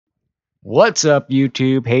What's up,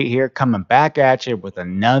 YouTube? Haight here, coming back at you with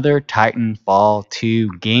another Titanfall 2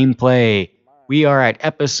 gameplay. We are at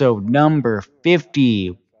episode number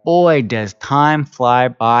 50. Boy, does time fly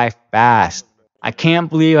by fast. I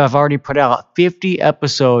can't believe I've already put out 50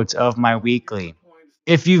 episodes of my weekly.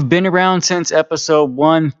 If you've been around since episode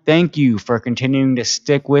 1, thank you for continuing to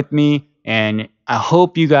stick with me, and I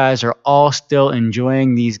hope you guys are all still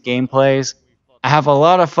enjoying these gameplays. I have a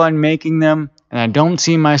lot of fun making them, and I don't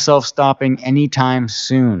see myself stopping anytime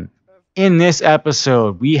soon. In this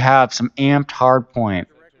episode, we have some amped hardpoint.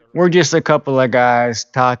 We're just a couple of guys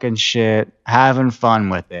talking shit, having fun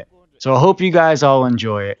with it. So I hope you guys all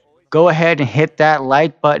enjoy it. Go ahead and hit that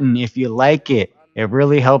like button if you like it. It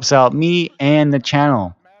really helps out me and the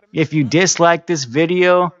channel. If you dislike this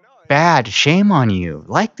video, bad, shame on you.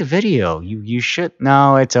 Like the video. You should.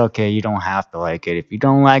 No, it's okay. You don't have to like it. If you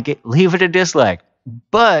don't like it, leave it a dislike.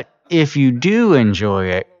 But if you do enjoy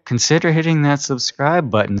it, consider hitting that subscribe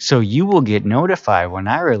button so you will get notified when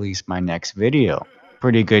I release my next video.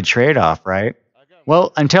 Pretty good trade-off, right?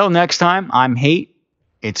 Well, until next time, I'm Haight.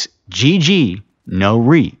 It's GG, no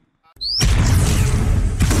re.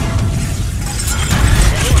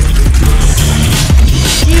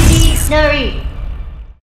 Sorry.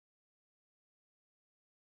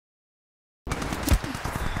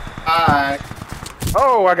 Hi.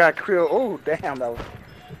 Oh, I got killed. Oh, damn, that was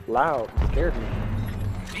loud. It scared me.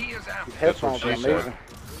 These headphones are amazing.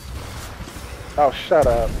 Oh, shut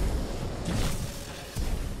up.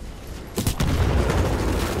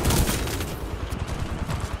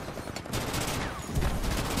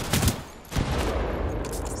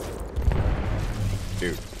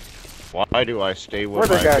 Dude, why do I stay with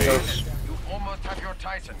my base? You almost have your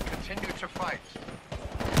Titan. Continue to fight.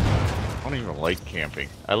 I don't even like camping.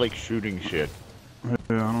 I like shooting shit. Yeah,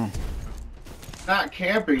 I don't. Not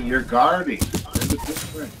camping, you're guarding.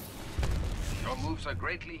 Your moves are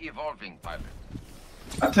greatly evolving, pilot.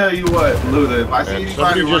 I tell you what, Luther, if I see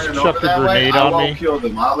anybody running over that way, I won't kill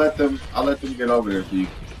them. I'll let them get over there for you.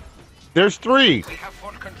 There's 3. We have full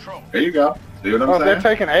control. There you go. See what I'm saying? They're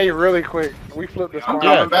taking A really quick. We flipped this I'm one.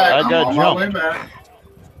 coming back. I got I'm on my way back.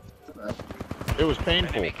 It was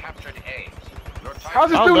painful. Enemy captured A. Your How's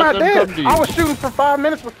this Titan dude not let them come to dead? you. I was shooting for 5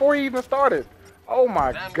 minutes before he even started. Oh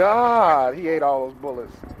my god, he ate all those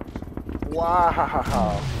bullets. Wow.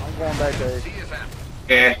 I'm going back there.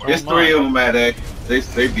 Yeah, there's 3 of them at that. They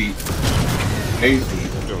beat. They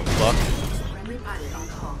beat. Don't give a fuck.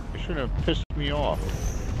 You shouldn't have pissed me off.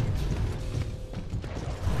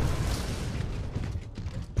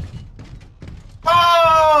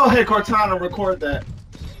 Oh, hey Cortana, record that.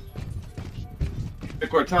 Hey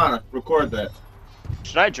Cortana, record that.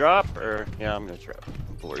 Should I drop or yeah, I'm gonna drop.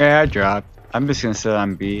 Yeah, I dropped. I'm just gonna sit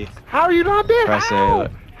on B. How are you not dead? Press How? A.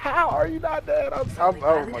 How are you not dead?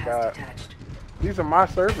 Oh my god. These are my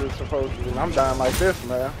servers supposedly, and I'm dying like this,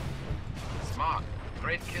 man. Smart.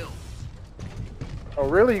 Great kill. Oh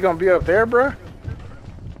really? You gonna be up there, bruh?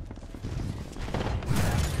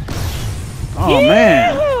 Oh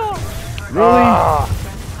man. Really?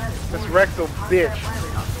 This rectal bitch.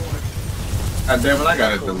 God damn it, I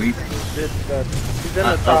gotta delete this. Bitch that she's in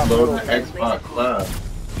I the top middle. uploaded the Xbox Live.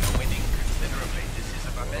 You're winning considerably. This is a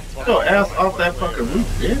momentum. Yo, ass off that fucking roof,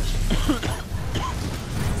 bitch.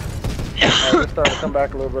 Alright, it's starting to come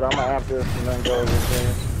back a little bit. I'm gonna amp this and then go over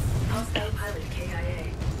there. Hostile pilot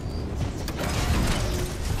KIA.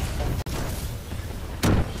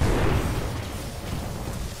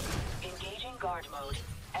 Engaging guard mode.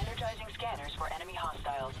 Energizing scanners for enemy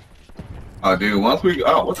hostiles. Oh, dude, once we...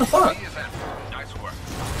 Oh, what the fuck? Nice work.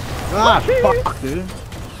 Ah, fuck, dude.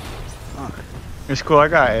 It's cool, I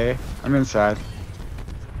got A. I'm inside.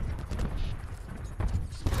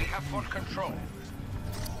 We have full control.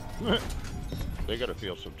 They gotta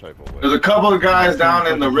feel some type of way. There's a couple of guys down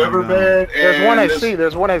in the riverbed, and There's one at C.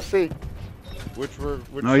 There's one at C. Which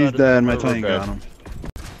No, he's side dead. of the My river tank bed? got him.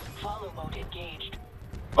 Follow mode engaged.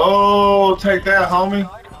 Oh, take that, homie.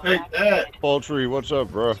 Take that. Poultry, what's up,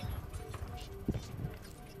 bro?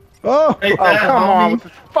 Oh! Take Oh, that, come on homie. with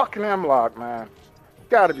this fucking M-lock, man. You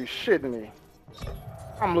gotta be shitting me.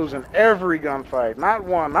 I'm losing every gunfight. Not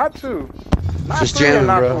one, not two. Not Just three, and jamming,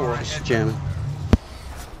 not bro. four. Just jamming.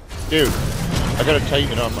 Dude, I got a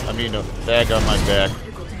Titan on. A bag on my back.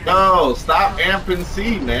 No, stop amping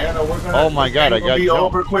C, man. Or we're gonna, Oh my God, I got be jumped.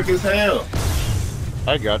 over quick as hell.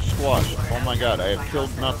 I got squashed. Oh my god, I have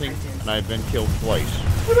killed nothing, and I've been killed twice.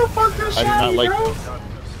 Who the fuck just I do shot not me, like. bro?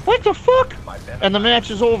 What the fuck? And the match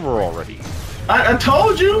is over already. I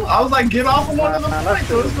told you. I was like, get off of one of the Man, points. that's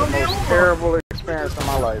So the it's gonna be most over. terrible experience in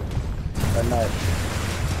my life. That match.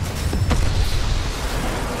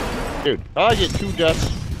 Dude, I get 2 deaths.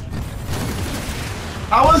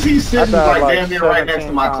 How is he sitting like damn near right next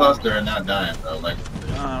to my times. cluster and not dying, bro? Like,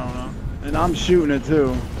 I don't know. And I'm shooting it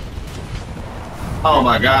too. oh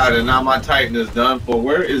my god, and now my Titan is done for.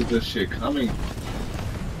 Where is this shit coming?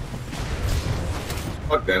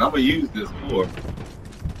 Fuck that, I'm gonna use this for.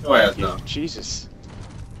 No ass no. Jesus.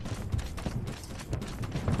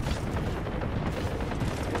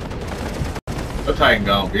 The Titan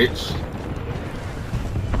gone, bitch.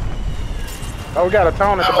 Oh, we got a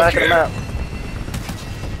tone at the back of the map.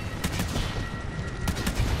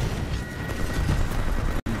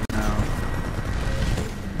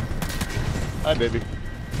 Hi, baby.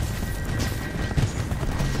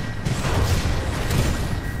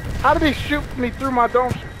 How did he shoot me through my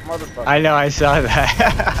dome shield? Motherfucker. I know, I saw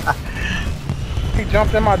that. He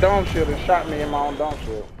jumped in my dome shield and shot me in my own dome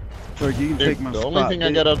shield. So you can take my The spot. only thing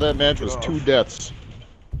I got out of that match was 2 deaths.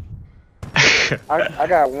 I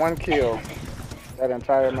got 1 kill that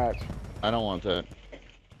entire match. I don't want that.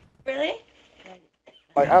 Really?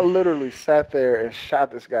 Like, I literally sat there and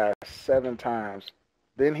shot this guy 7 times.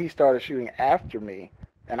 Then he started shooting after me,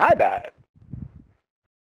 and I died.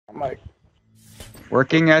 I'm like,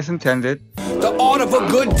 Working as intended. The art of a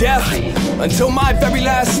good death. Until my very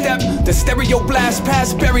last step. The stereo blast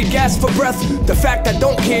past buried gas for breath. The fact I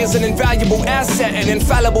don't care is an invaluable asset. An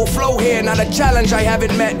infallible flow here, not a challenge I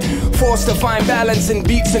haven't met. Forced to find balance in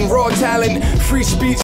beats and raw talent. Free speech.